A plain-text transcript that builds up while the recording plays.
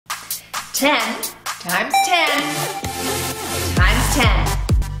10 times 10 times 10.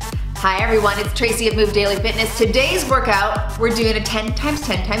 Hi everyone, it's Tracy of Move Daily Fitness. Today's workout, we're doing a 10 times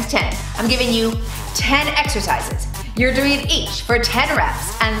 10 times 10. I'm giving you 10 exercises. You're doing each for 10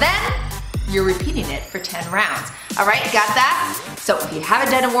 reps, and then you're repeating it for 10 rounds. All right, got that? So if you haven't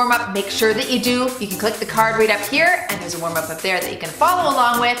done a warm-up, make sure that you do. You can click the card right up here, and there's a warm-up up there that you can follow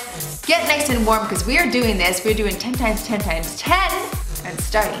along with. Get nice and warm, because we are doing this. We're doing 10 times 10 times 10, and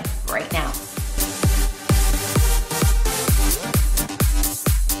starting right now.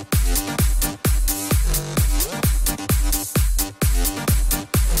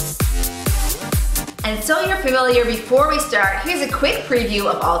 And so you're familiar, before we start, here's a quick preview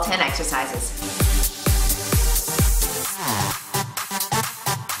of all 10 exercises.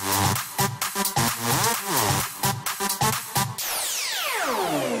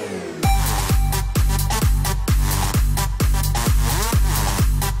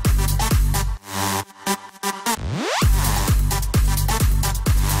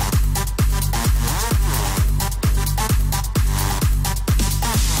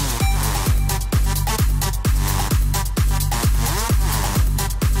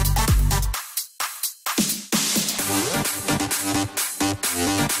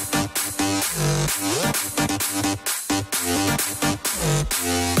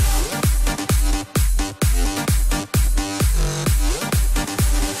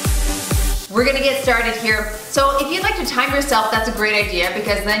 We're gonna get started here. So if you'd like to time yourself, that's a great idea,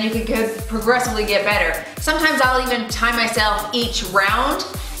 because then you can progressively get better. Sometimes I'll even time myself each round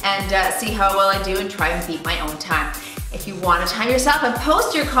and see how well I do and try and beat my own time. If you want to time yourself, and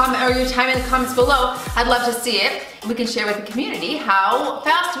post your comment or your time in the comments below, I'd love to see it. We can share with the community how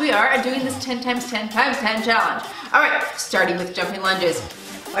fast we are at doing this 10 times 10 times 10 challenge. All right, starting with jumping lunges.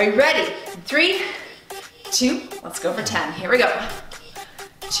 Are you ready? 3, 2, let's go for 10. Here we go.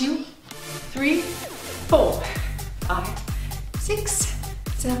 2, 3, 4, 5, 6,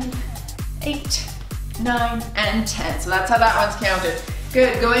 7, 8, 9, and 10. So that's how that one's counted.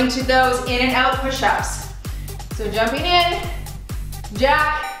 Good, going to those in and out push-ups. So jumping in,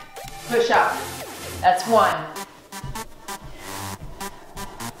 jack, push up. That's 1,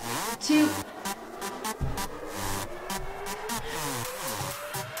 2,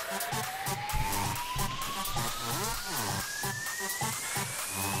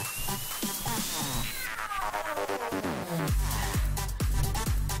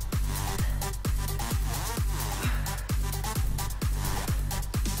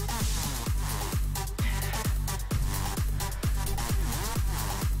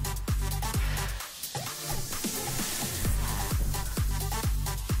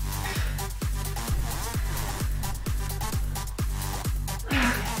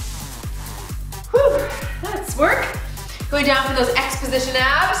 work. Going down for those X position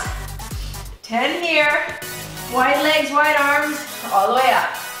abs. 10 here. Wide legs, wide arms, all the way up.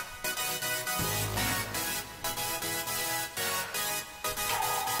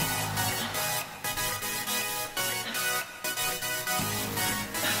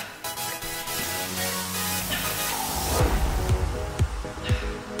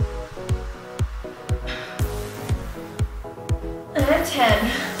 And 10.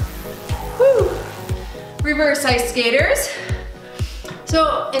 Whew. Reverse ice skaters.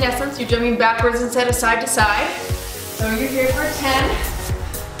 So in essence, you're jumping backwards instead of side to side. So you're here for 10,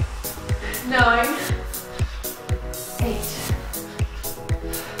 9, 8,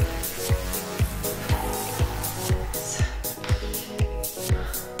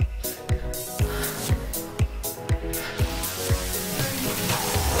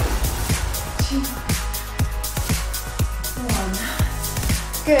 2,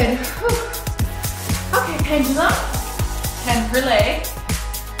 1. Good. Whew. Okay, pendulum, 10 per leg,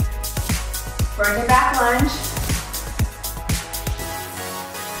 front and back lunge,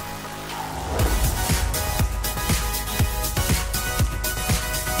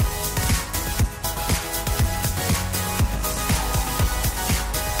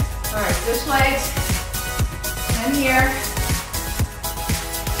 all right, switch legs, 10 here,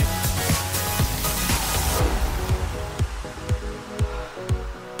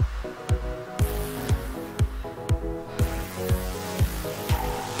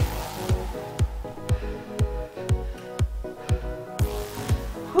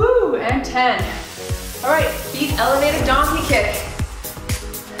 and 10. All right, feet elevated donkey kick.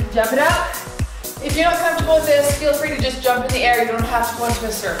 Jump it up. If you're not comfortable with this, feel free to just jump in the air. You don't have to go onto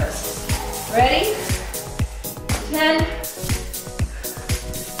a surface. Ready? 10.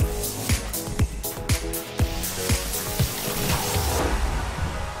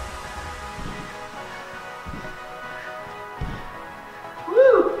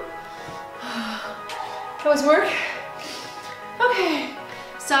 was work. Okay,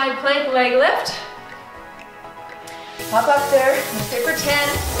 side plank, leg lift. Hop up there, let's stay for 10.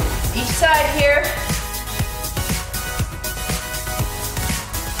 Each side here.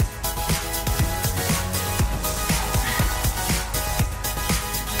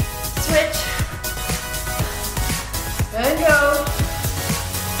 Switch. And go.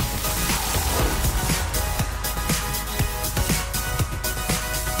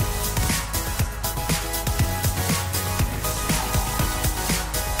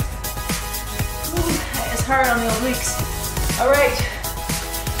 Hard on the obliques. All right,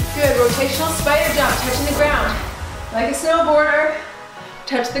 good. Rotational spider jump, touching the ground. Like a snowboarder,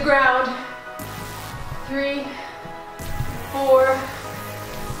 touch the ground. 3, 4,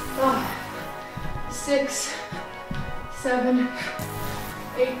 5, 6, 7,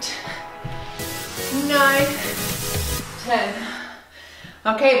 8, 9, 10.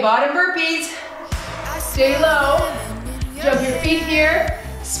 Okay, bottom burpees. Stay low. Jump your feet here.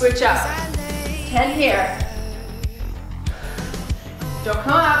 Switch up. 10 here. Don't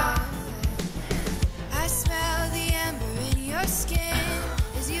come up. I smell the amber in your skin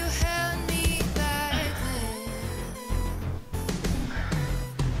as you held me back then.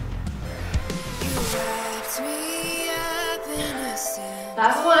 You wrapped me up in a simple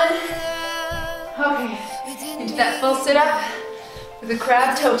Last one. Okay. Into that full sit up with a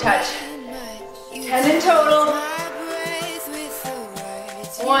crab toe touch. 10 in total.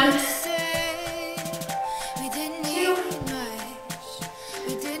 1.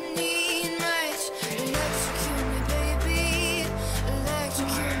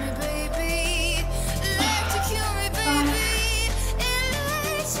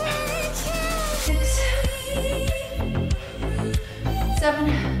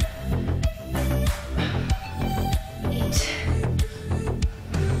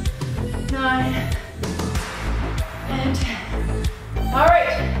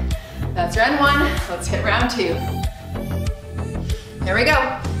 That's round 1. Let's hit round 2. Here we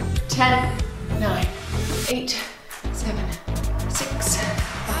go. 10, 9, 8, 7, 6,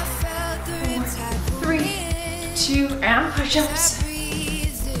 5, 4, 3, 2, and push-ups.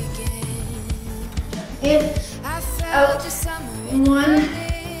 In, out, 1.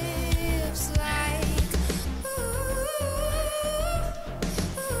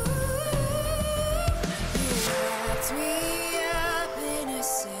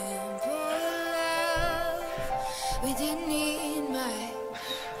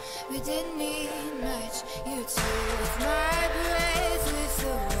 We didn't need much. You took my breath with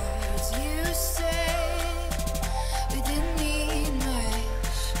the words you said. We didn't need much.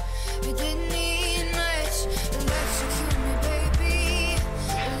 We didn't need much. Electrocute me, baby.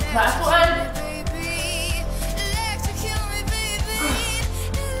 Last one. Electrocute me, baby.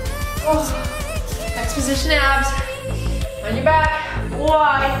 Oh. Next position, abs. On your back.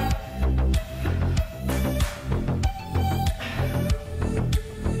 Wide.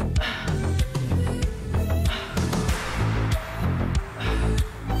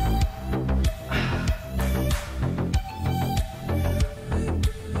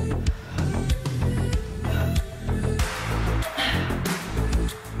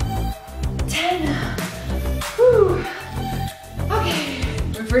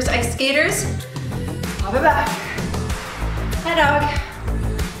 Reverse ice skaters. Pop it back. Head dog.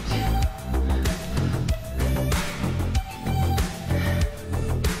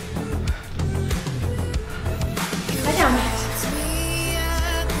 Head down.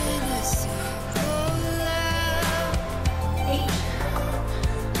 8,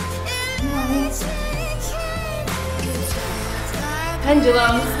 9.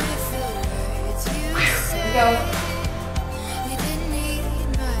 Pendulum. There we go.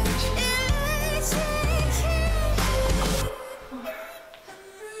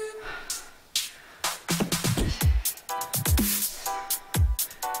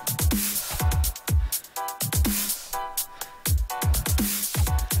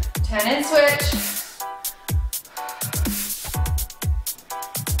 10 and switch.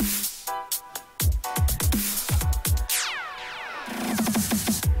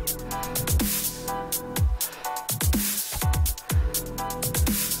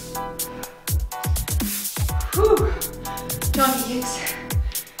 Whew. Donkey kicks.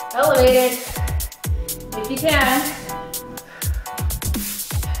 Elevate it if you can.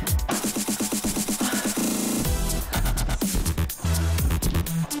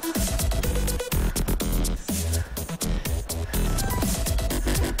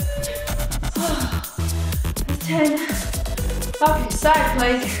 Okay, side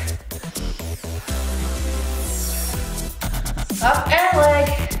plank. Up and leg.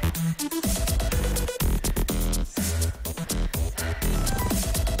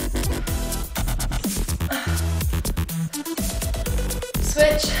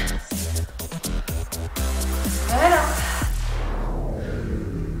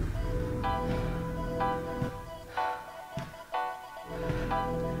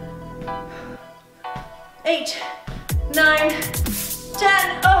 8, 9, 10.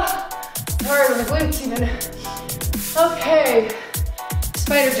 Oh, hard on the glutes even. Okay,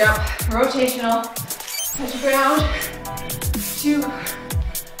 spider jump, rotational, touch the ground. 2,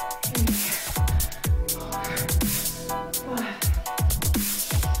 3, 4, 5,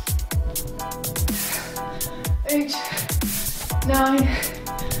 8, 9,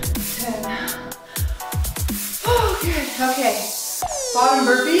 10. Oh, good. Okay. Bottom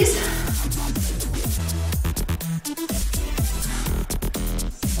burpees.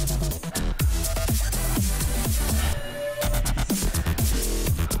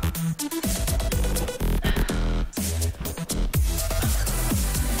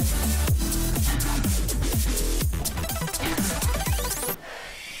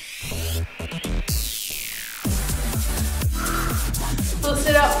 We'll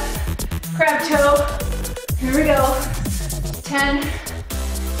sit up, crab toe. Here we go. 10.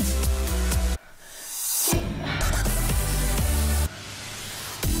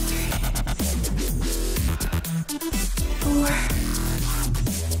 4,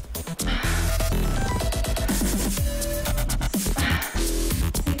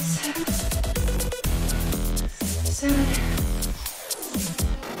 6, 7,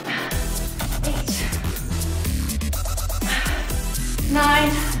 8,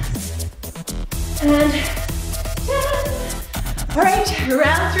 9, and 10. All right,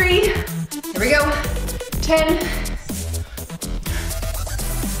 round 3. Here we go. 10.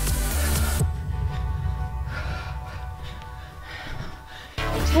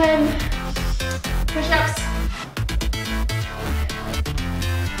 10 push-ups.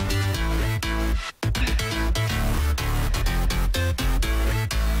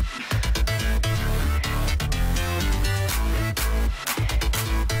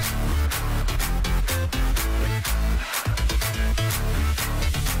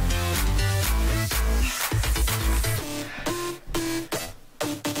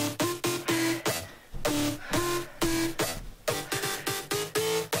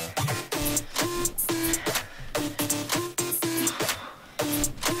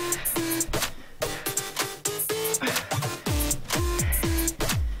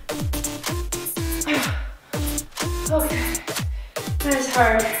 Okay, that is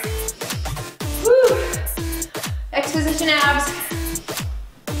hard. Woo! X position abs.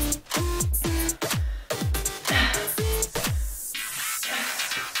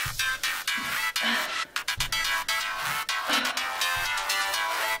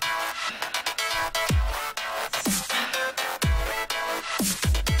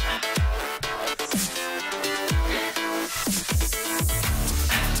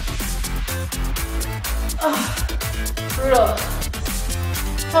 Oh. Brutal.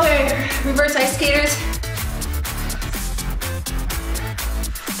 Okay, reverse ice skaters.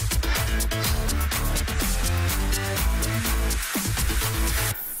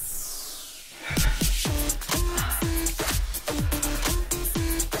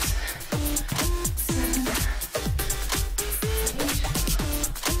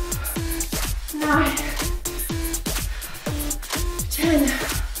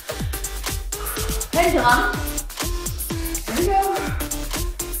 Pendulum. Here we go.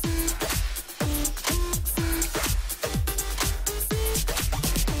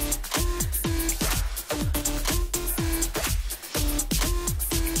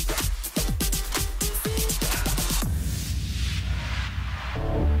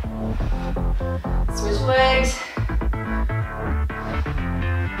 Switch legs.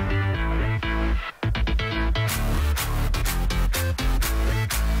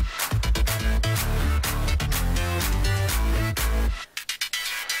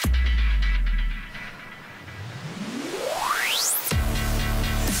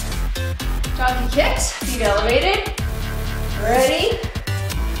 Donkey kicks, feet elevated. Ready?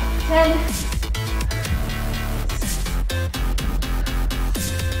 10.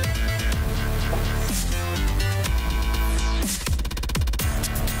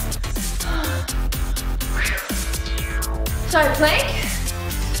 Side plank.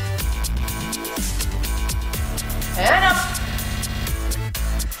 And up.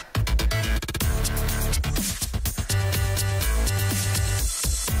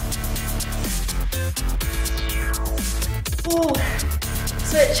 Ooh,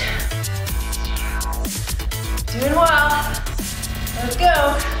 switch. Doing well. Let's go.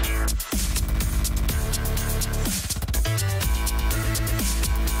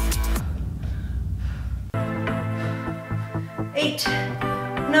 Eight,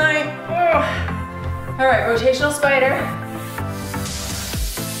 9. All right, rotational spider.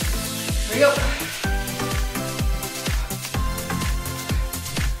 Here we go.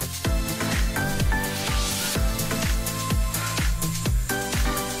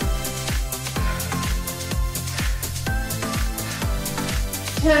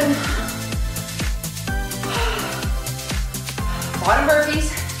 10. Bottom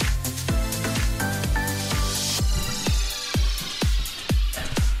burpees.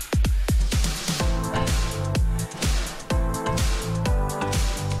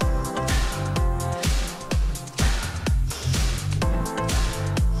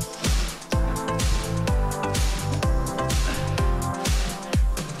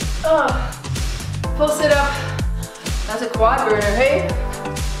 Full sit up. That's a quad burner, hey?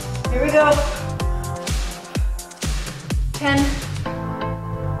 Here we go. 10.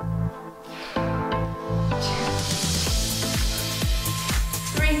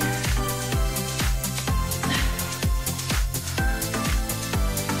 3.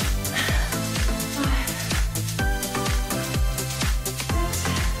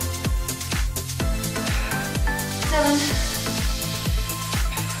 7.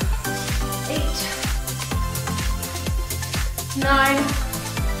 9,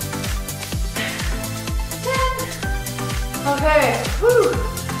 10. Okay, whew.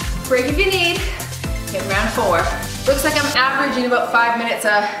 Break if you need. Hit round 4. Looks like I'm averaging about 5 minutes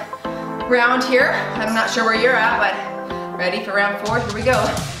a round here. I'm not sure where you're at, but ready for round 4. Here we go.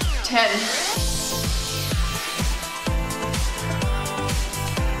 10.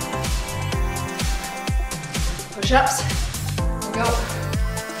 Push-ups. Here we go.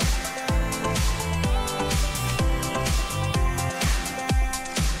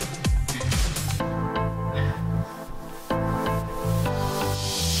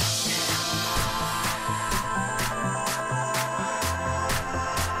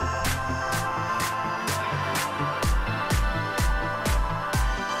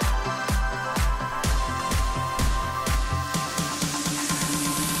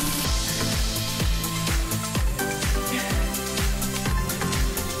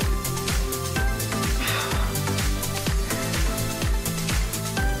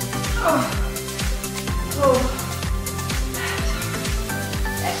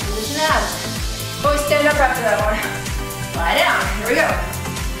 Exposition abs. Always stand up after that one. Lie down. Here we go.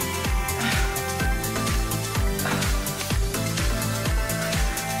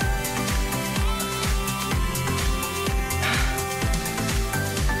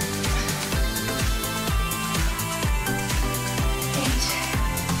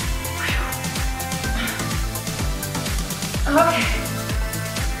 Okay.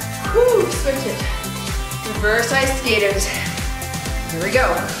 Whew, switch it. Reverse side skaters. Here we go.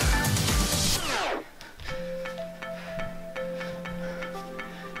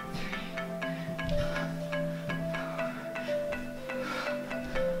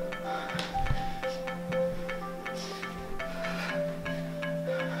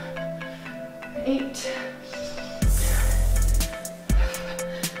 Eight.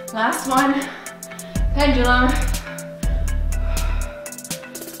 Last one. Pendulum.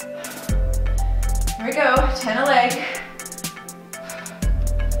 Here we go, 10 a leg.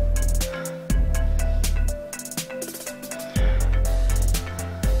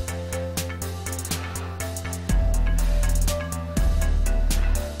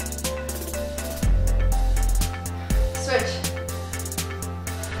 Switch.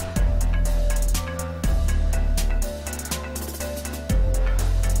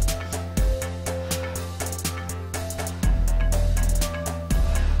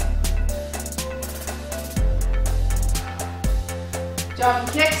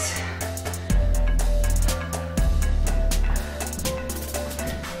 Jogging kicks.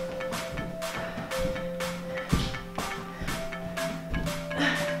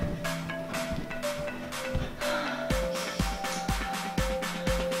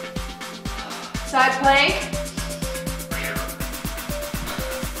 Side plank.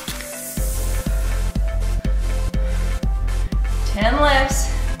 10 lifts.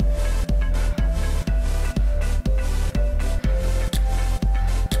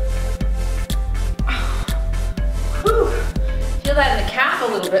 Feel that in the calf a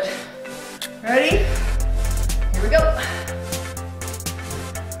little bit. Ready? Here we go.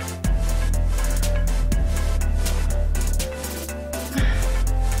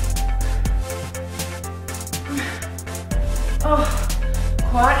 Oh,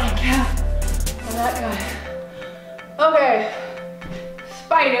 quad and calf on that guy. Okay,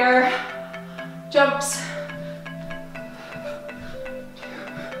 spider jumps.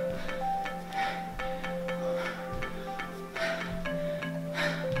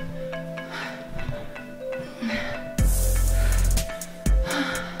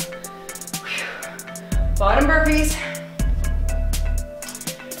 Bottom burpees.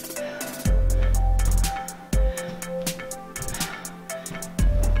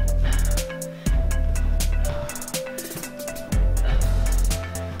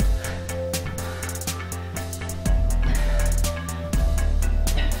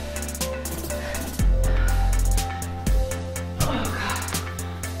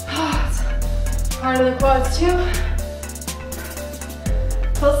 Oh, it's 2.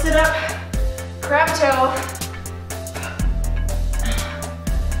 Full sit up, crab toe.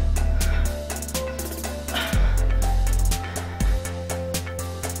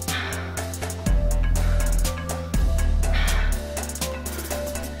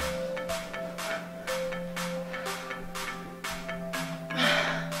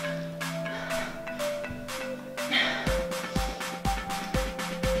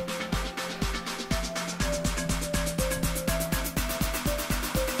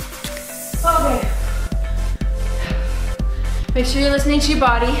 Okay. Make sure you're listening to your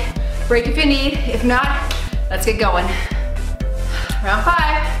body. Break if you need. If not, let's get going. Round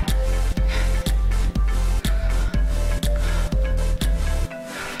 5.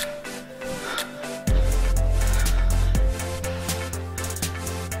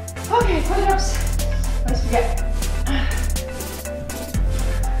 Okay, push-ups. Let's forget.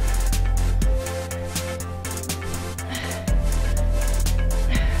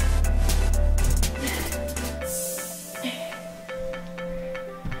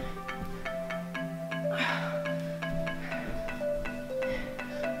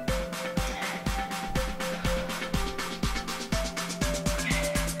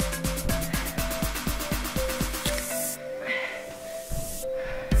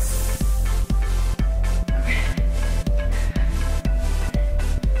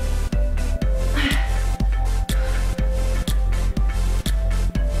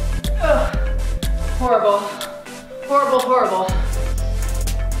 Horrible, horrible, horrible.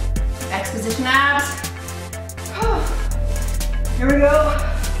 X position abs. Here we go.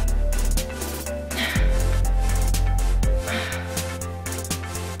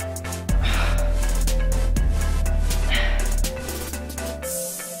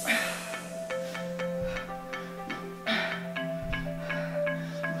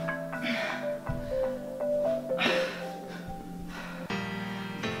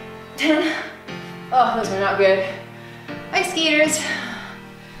 Oh, those are not good. Ice skaters.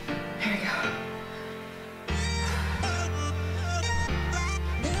 Here we go.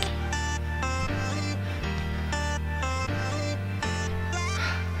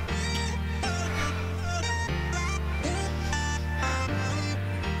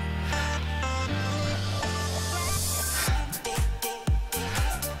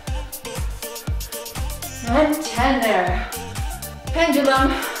 And 10 there.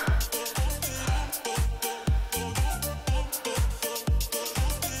 Pendulum.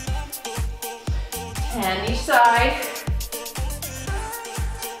 10 each side.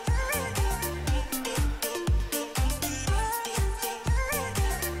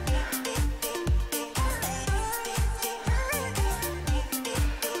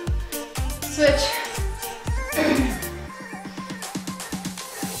 Switch.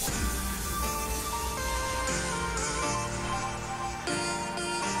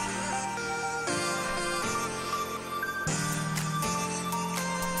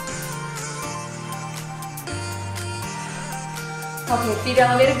 Okay, feet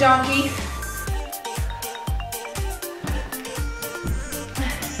elevated donkey.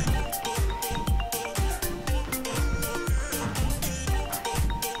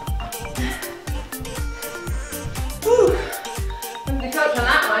 Whew. I'm the coach on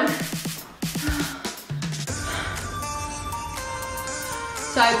that one.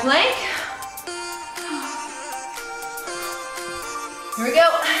 Side plank. Here we go.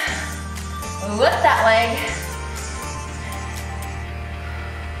 Lift that leg.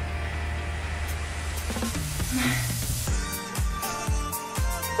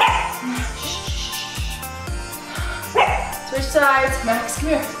 Switch sides. Max, come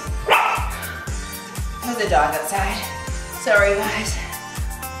here. There's a dog outside. Sorry, guys.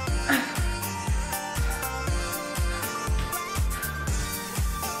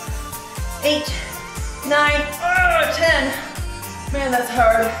 Eight, 9, 10. Man, that's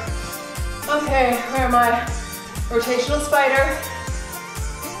hard. Okay, where am I? Rotational spider.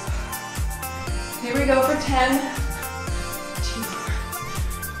 Here we go for 10, 2,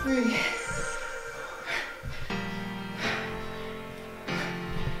 3.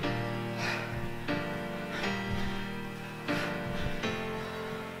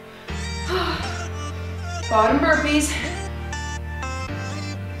 Bottom burpees.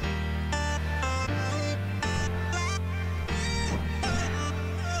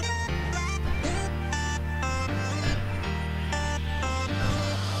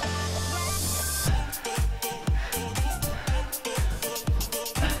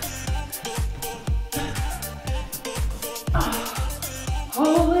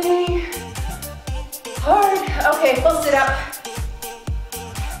 Holy hard. Okay, full sit up.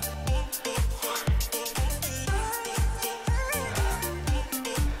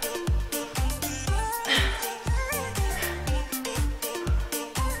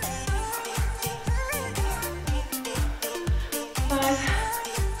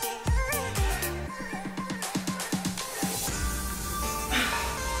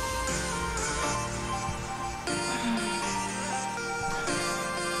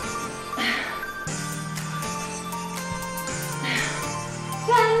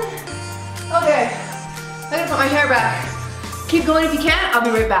 keep going if you can. I'll be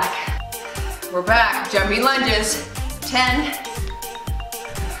right back. We're back, jumping lunges. 10.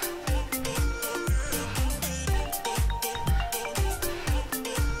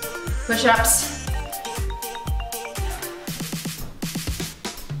 Push-ups.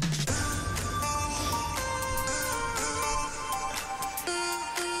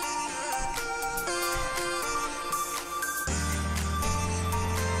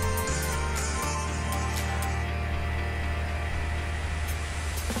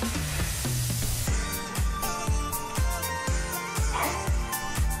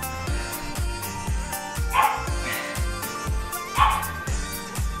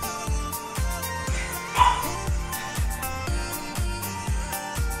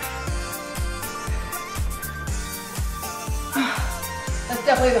 That's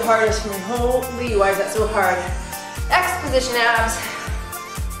definitely the hardest for me. Holy, why is that so hard? X position abs.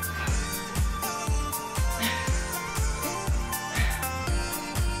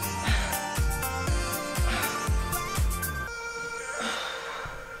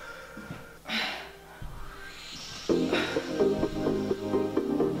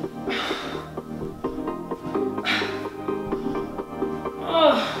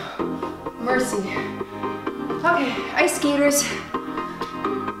 Oh, mercy. Okay, ice skaters.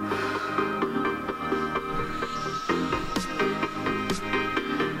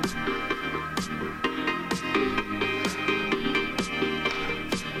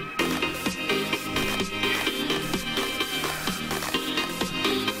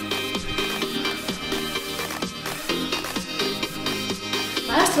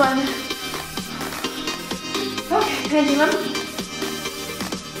 Last one. Okay, pendulum.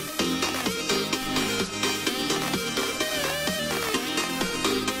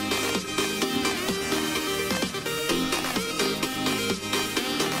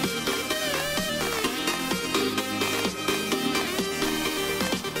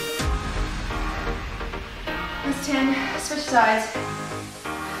 That's 10. Switch sides.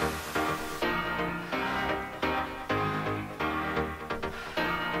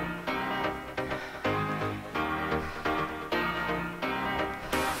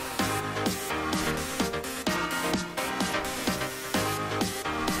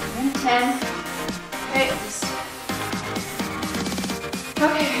 And 10. Okay.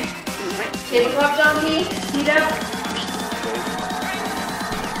 Okay. Tabletop donkey. Feet up.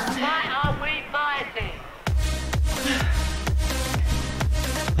 Why are we fighting?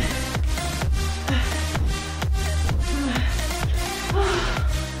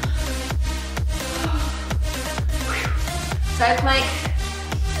 Side plank.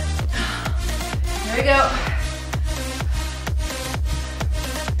 Here we go.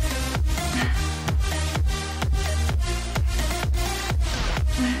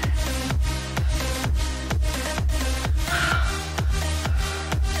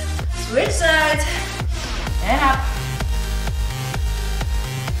 Switch sides. And up.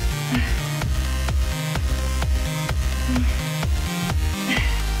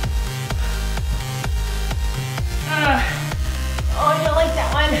 Oh, I don't like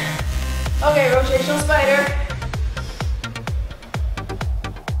that one. Okay, rotational spider.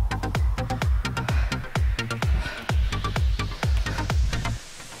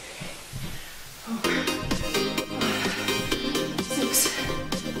 Six,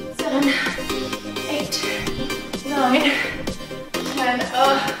 7, 8, 9, 10.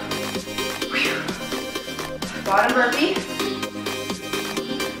 Bottom burpee.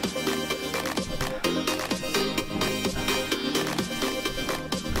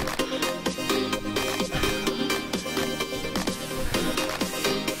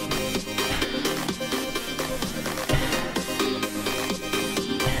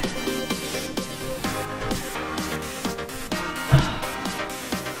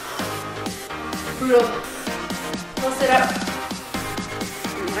 Brutal. We'll sit up.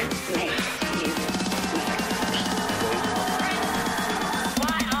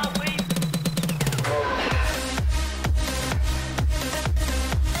 Why are we?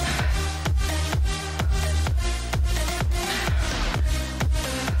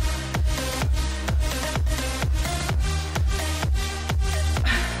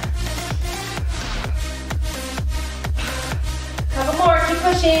 Couple more, keep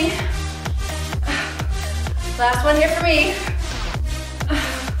pushing. Last one here for me.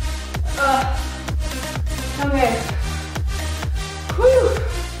 Okay. Whew.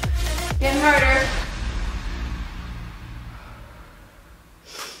 Getting harder.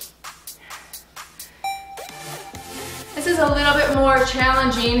 This is a little bit more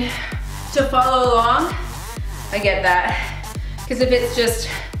challenging to follow along. I get that. Because if it's just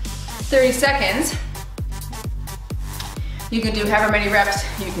 30 seconds, You can do however many reps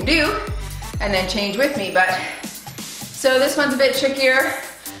you can do and then change with me. But so this one's a bit trickier.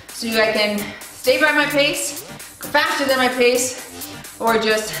 So I can stay by my pace, go faster than my pace, or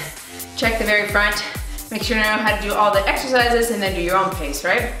just check the very front. Make sure you know how to do all the exercises and then do your own pace,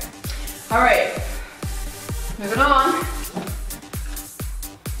 right? All right, moving on.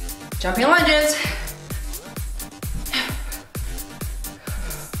 Jumping lunges.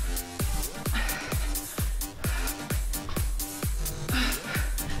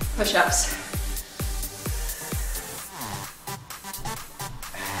 Push-ups.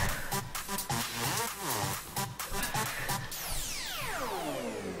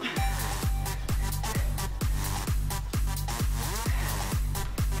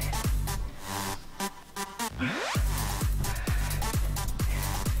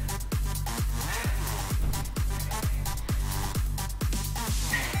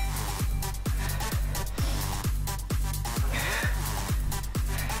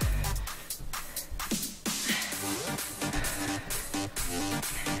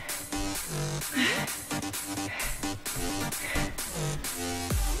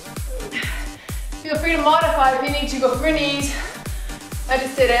 Feel free to modify if you need to go for your knees. I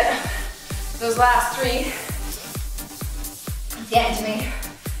just did it. Those last three. It's getting to me.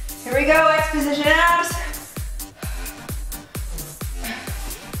 Here we go, X position abs.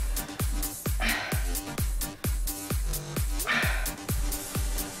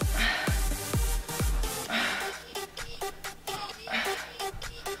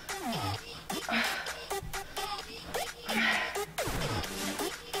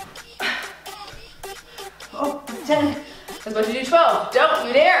 Oh, 10. I was about to do 12. Don't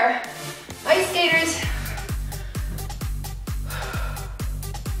you dare. Ice skaters.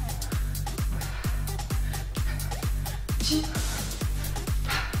 Two,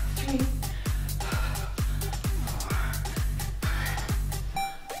 3,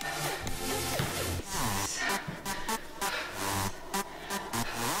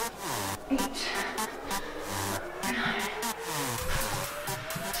 8, 9,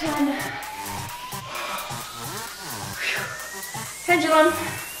 10. Pendulum.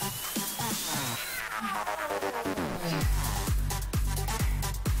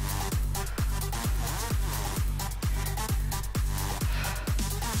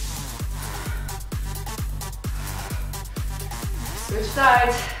 Switch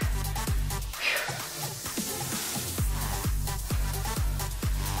sides.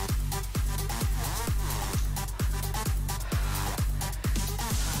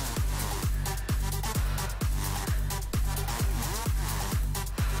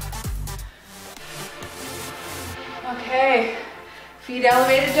 Okay, feet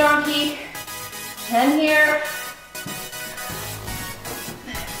elevated donkey, 10 here.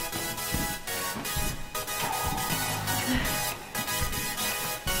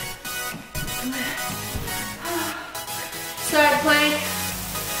 Side plank.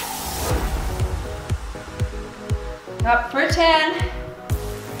 Up for 10.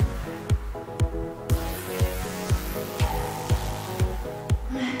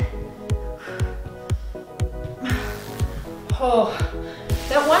 Oh,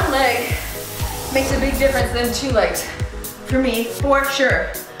 that one leg makes a big difference than 2 legs. For me, for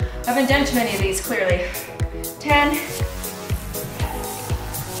sure. I haven't done too many of these, clearly. 10.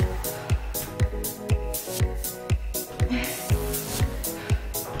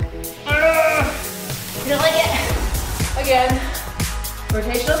 You don't like it? Again,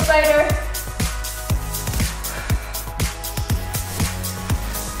 rotational spider.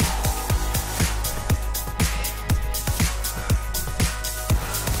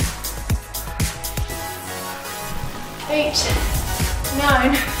 Eight,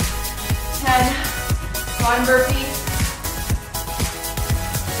 9, 10, bottom burpees.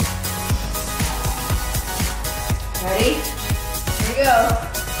 Ready? Here we go.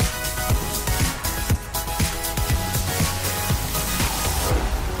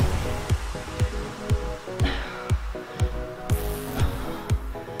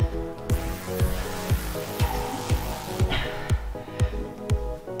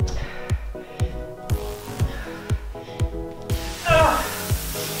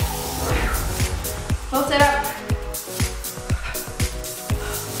 Full sit up.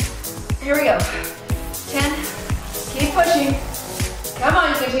 Here we go. 10. Keep pushing. Come on,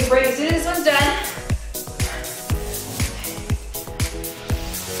 you can take a break as soon as this one's done.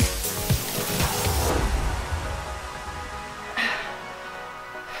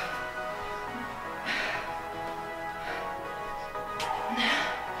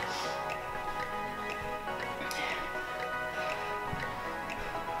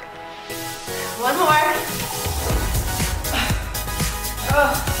 One more.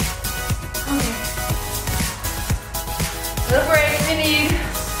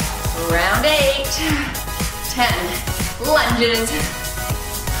 Round 8, 10 lunges.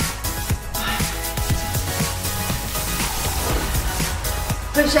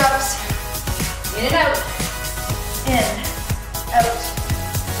 Push-ups, in and out, in, out,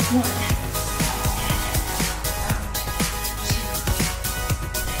 1,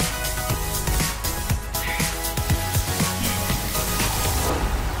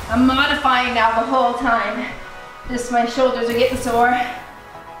 I'm modifying now the whole time. Just my shoulders are getting sore.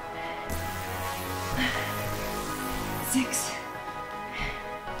 6.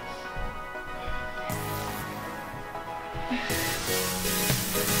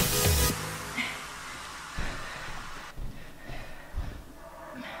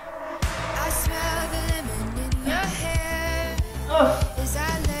 I smell the lemon in your hair. Oh, As I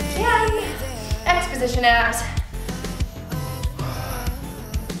lay 10. there. X position abs.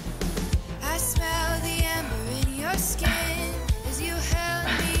 I smell the amber in your skin as you held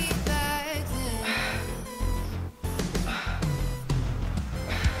me back then.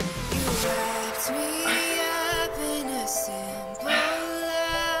 You wrapped me up in a simple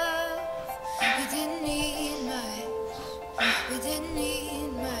love. We didn't need much. We didn't need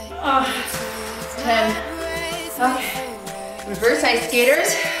much. Oh, 10. Okay. Reverse ice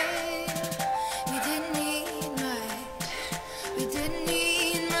skaters. We didn't need much. We didn't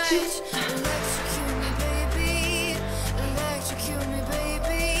need much. Electrocute me, baby. Electrocute me,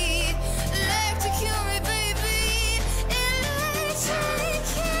 baby. Electrocute me, baby. Electrocute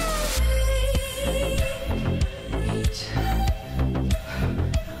me.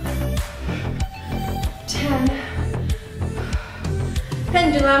 10.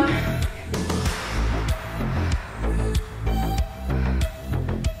 Pendulum.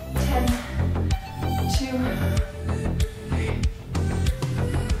 10, 2, 3.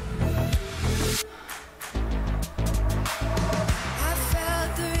 I felt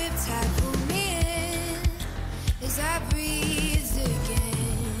the riptide pull me in as I breathed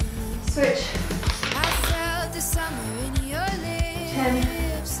again. Switch. I felt the summer in your 10.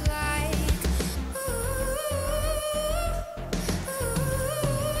 lips like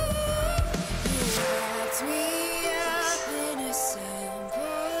you wrapped me up in a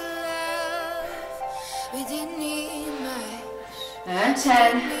simple love. We didn't need much. And 10.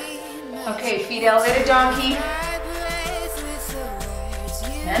 Okay, feet elevated donkey.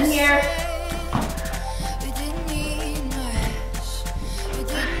 And here. We didn't need much. We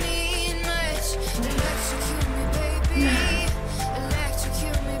didn't need much. Electrocute me, baby.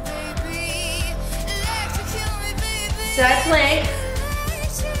 Electrocute me, baby. Electrocute me, baby. Side plank.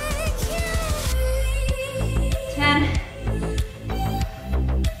 10.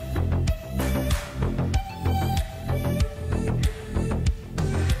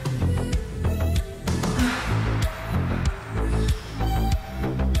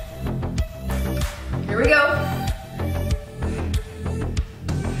 Here we go.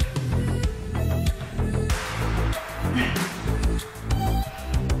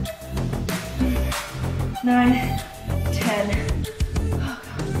 9, 10.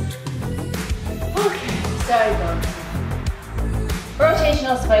 Okay, side bump.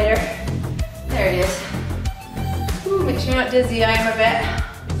 Rotational spider. There it is. Ooh, make sure you're not dizzy. I am a bit.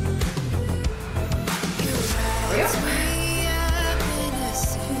 There we go. Me up in a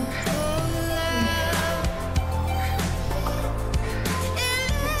simple love.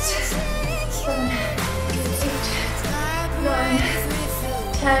 7, 8, 9,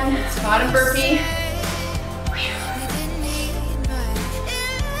 10. Bottom burpee. We didn't need much.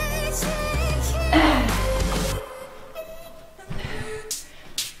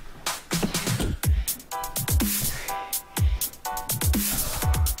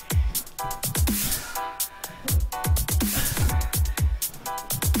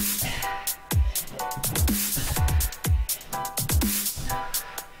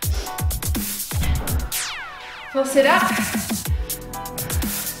 Full sit up.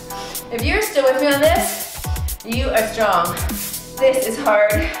 If you're still with me on this, you are strong. This is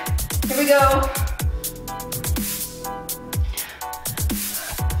hard. Here we go.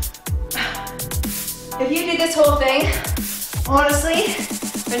 If you did this whole thing, honestly,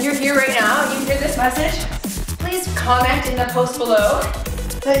 and you're here right now and you hear this message, please comment in the post below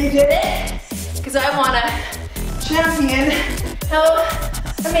that you did it, because I want to champion how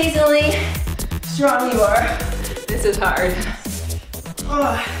amazingly strong you are. This is hard.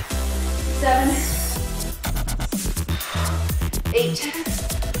 7, 8,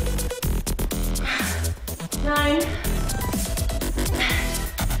 9,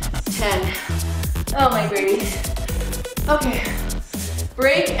 10. Oh my babies. Okay,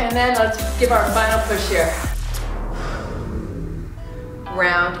 break and then let's give our final push here.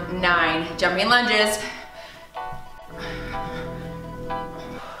 round 9. Jumping lunges.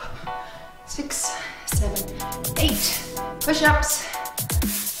 6, 7, 8. Push-ups.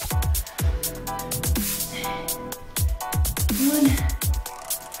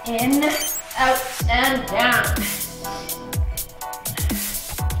 1. In, out, and down.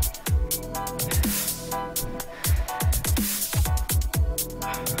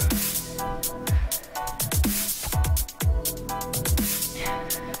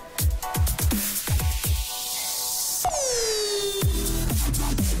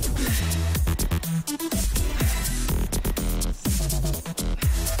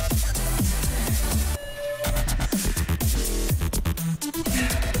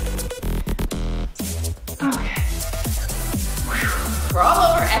 We're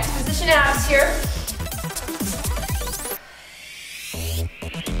all over exposition abs here.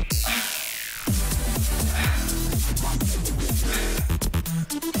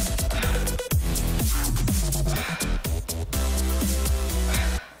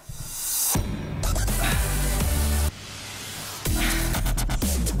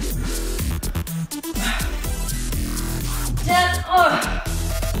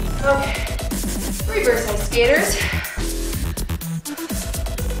 Okay, reverse side skaters.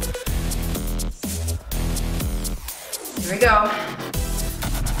 Here we go.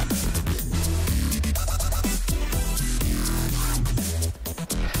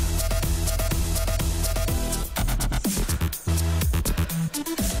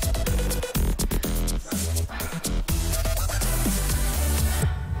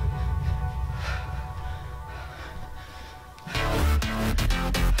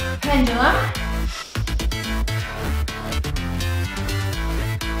 Pendulum.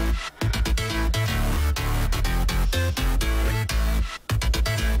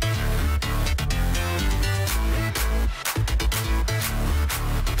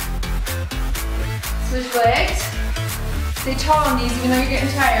 Switch legs. Stay tall on these even though you're getting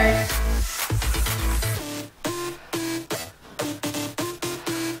tired.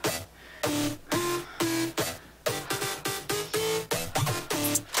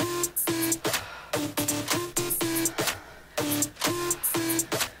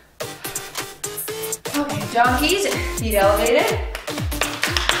 Okay, donkeys, feet elevated.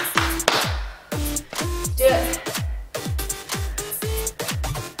 Do it.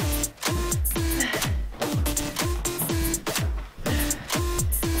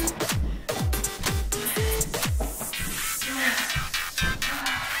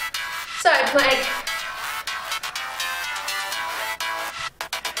 Side plank.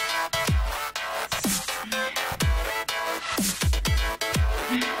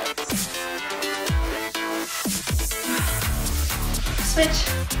 Switch.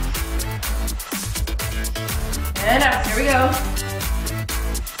 And up, here we go.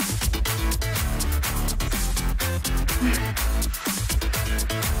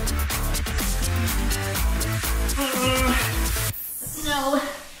 No.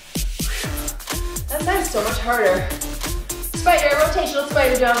 That's so much harder. Spider, rotational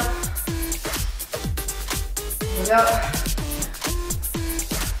spider jump. Here we go.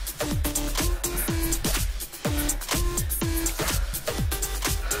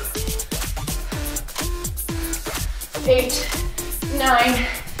 Eight, 9,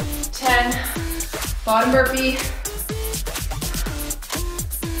 10, bottom burpee.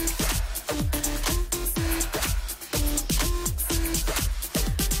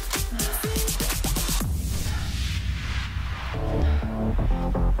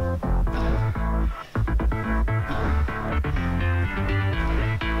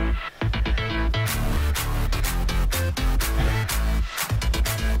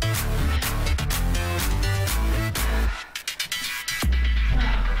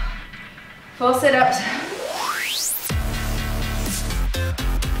 Full sit-ups.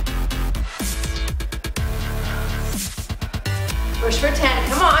 Push for 10,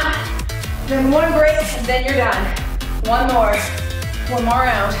 come on. Then one break, and then you're done. One more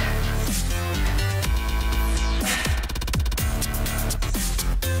round.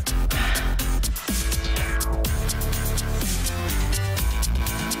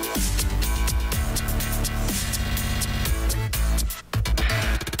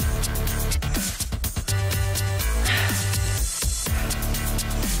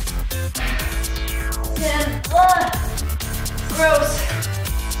 Gross.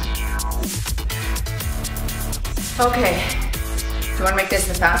 Okay, do you want to make this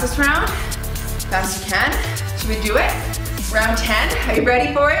the fastest round? Fast as you can. Should we do it? Round 10, are you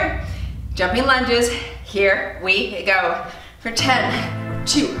ready for it? Jumping lunges, here we go. For 10,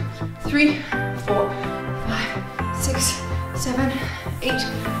 2, 3, 4, 5, 6, 7, 8,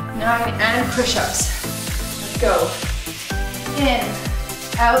 9, and push-ups. Let's go. In,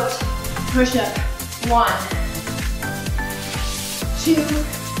 out, push-up. 1, 2,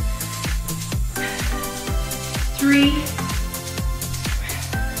 3,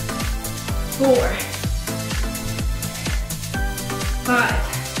 4, 5,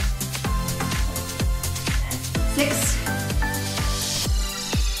 6,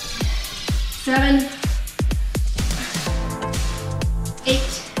 7, 8,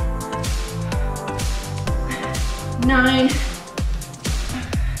 9,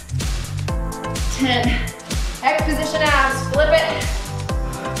 10. X position abs, flip it.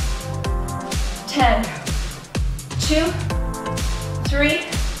 10, 2, 3,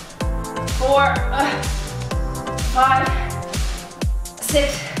 4, 5,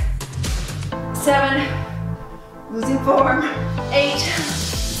 6, 7, losing form, 8,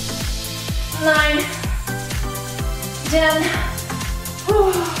 9, 10.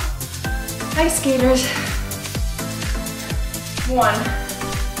 Whew. Ice skaters. 1,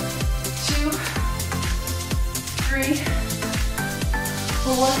 2, 3,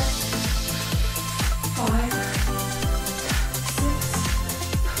 4, 5, 6,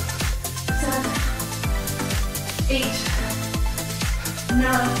 7, 8,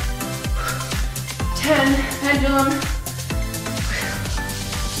 9, 10. Pendulum.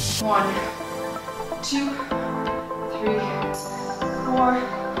 1, 2, 3, 4,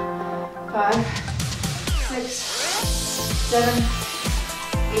 5, 6, 7,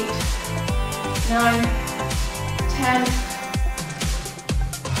 8, 9, 10.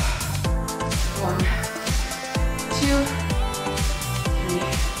 1, 2, 3,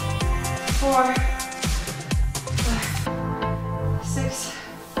 4, 5, 6,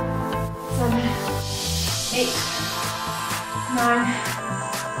 7, 8, 9,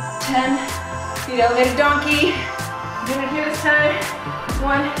 10. Feet elevated donkey. I'm doing it here this time.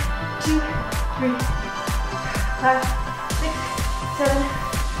 1, 2, 3, 5, 6, 7,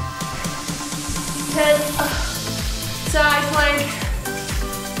 10. Side plank.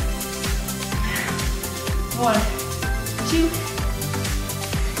 1, 2,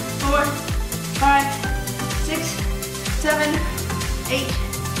 4, 5, 6, 7, 8,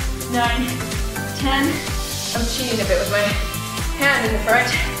 9, 10. I'm cheating a bit with my hand in the front.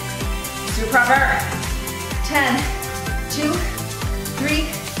 Do proper. 10, 2, 3,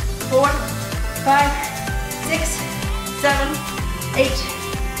 4, 5, 6, 7, 8,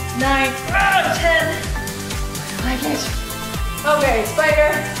 9, 10. I like it. Okay,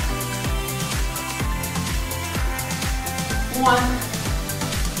 spider. 1,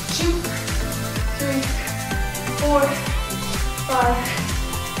 2, 3, 4, 5,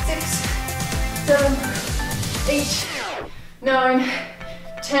 6, 7, 8, 9,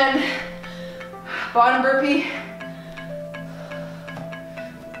 10. Bottom burpee.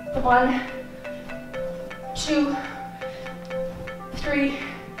 1, 2, 3,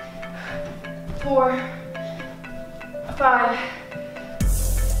 4, 5,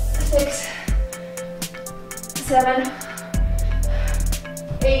 6, 7,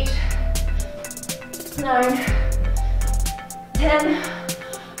 8, 9, 10.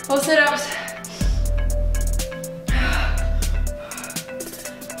 Full sit-ups.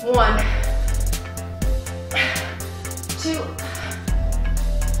 1, 2,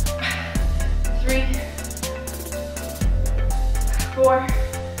 3, 4,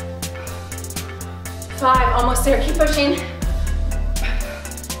 5. Almost there. Keep pushing.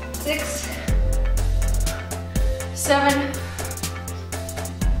 6, 7,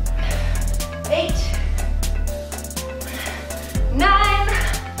 8, 9,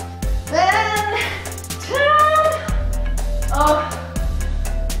 10. Oh,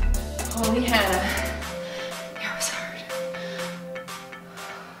 holy Hannah. That was hard.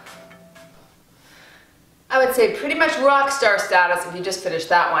 I would say pretty much rock star status if you just finished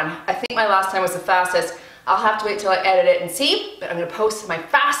that one. I think my last time was the fastest. I'll have to wait till I edit it and see, but I'm gonna post my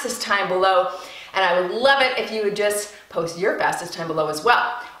fastest time below, and I would love it if you would just post your fastest time below as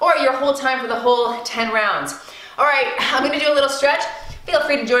well, or your whole time for the whole 10 rounds. All right, I'm gonna do a little stretch. Feel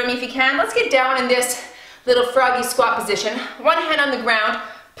free to join me if you can. Let's get down in this little froggy squat position. One hand on the ground,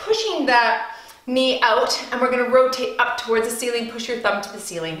 pushing that knee out, and we're gonna rotate up towards the ceiling. Push your thumb to the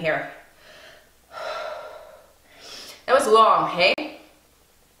ceiling here. That was long, hey?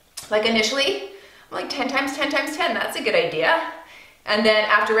 Like initially, I'm like 10 times 10 times 10, that's a good idea. And then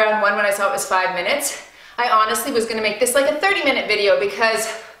after round 1, when I saw it was 5 minutes, I honestly was gonna make this like a 30-minute video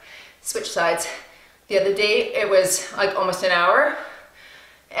because, switch sides, the other day it was like almost an hour.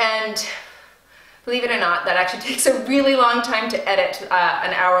 And believe it or not, that actually takes a really long time to edit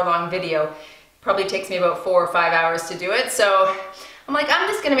an hour-long video. Probably takes me about 4 or 5 hours to do it. So I'm like, I'm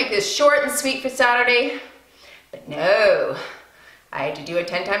just gonna make this short and sweet for Saturday. But no, I had to do a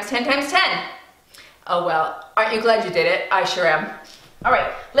 10 times 10 times 10. Oh well, aren't you glad you did it? I sure am. All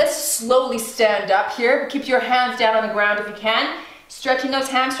right, let's slowly stand up here. Keep your hands down on the ground if you can. Stretching those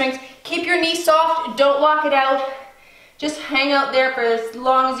hamstrings. Keep your knee soft, don't lock it out. Just hang out there for as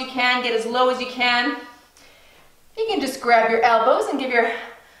long as you can, get as low as you can. You can just grab your elbows and give your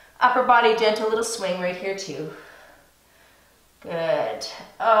upper body a gentle little swing right here too. Good.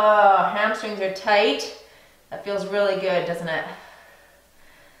 Oh, hamstrings are tight. That feels really good, doesn't it?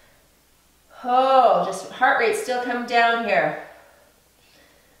 Oh, just heart rate still coming down here.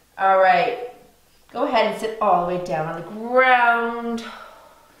 All right, go ahead and sit all the way down on the ground.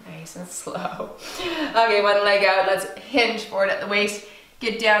 Nice and slow. Okay, one leg out. Let's hinge forward at the waist.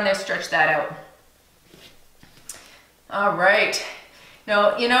 Get down there, stretch that out. All right.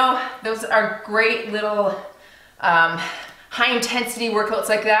 Now, you know, those are great little high intensity workouts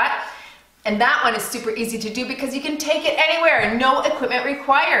like that. And that one is super easy to do because you can take it anywhere, no equipment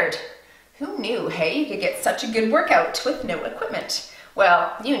required. Who knew, hey, you could get such a good workout with no equipment?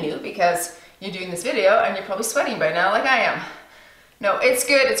 Well, you knew because you're doing this video and you're probably sweating by now like I am. No, it's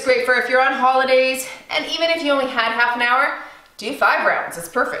good. It's great for if you're on holidays, and even if you only had half an hour, do 5 rounds. It's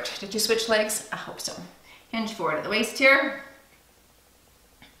perfect. Did you switch legs? I hope so. Hinge forward at the waist here.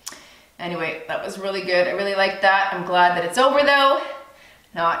 Anyway, that was really good. I really liked that. I'm glad that it's over though.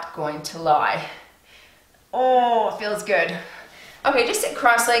 Not going to lie. Oh, it feels good. Okay, just sit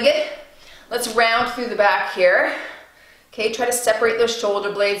cross-legged. Let's round through the back here. Okay, try to separate those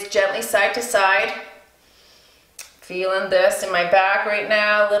shoulder blades gently side to side. Feeling this in my back right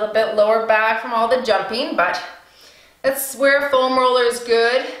now, a little bit lower back from all the jumping, but that's where a foam roller is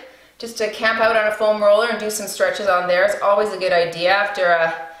good. Just to camp out on a foam roller and do some stretches on there is always a good idea after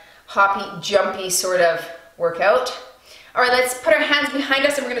a hoppy, jumpy sort of workout. All right, let's put our hands behind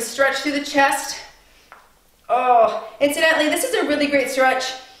us and we're gonna stretch through the chest. Oh, incidentally, this is a really great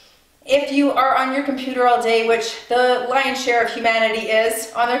stretch if you are on your computer all day, which the lion's share of humanity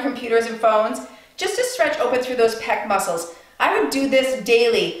is, on their computers and phones. Just to stretch open through those pec muscles. I would do this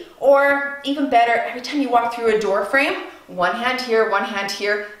daily, or even better, every time you walk through a door frame, one hand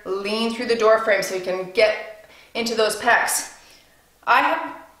here, lean through the door frame so you can get into those pecs. I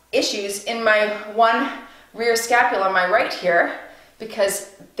have issues in my one rear scapula on my right here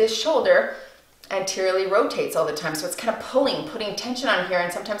because this shoulder anteriorly rotates all the time, so it's kind of putting tension on here,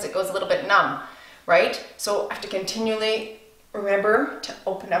 and sometimes it goes a little bit numb, right? So I have to continually remember to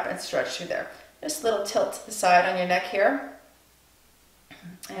open up and stretch through there. Just a little tilt to the side on your neck here.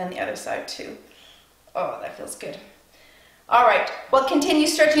 And the other side too. Oh, that feels good. All right, well, continue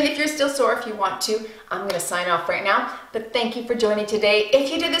stretching if you're still sore if you want to. I'm gonna sign off right now, but thank you for joining today.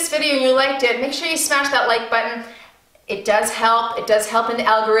 If you did this video and you liked it, make sure you smash that like button. It does help. It does help in the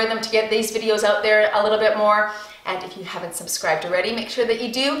algorithm to get these videos out there a little bit more. And if you haven't subscribed already, make sure that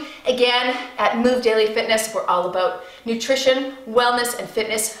you do. Again, at Move Daily Fitness, we're all about nutrition, wellness, and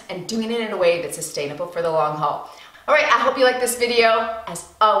fitness, and doing it in a way that's sustainable for the long haul. All right, I hope you like this video.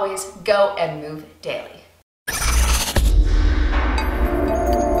 As always, go and move daily.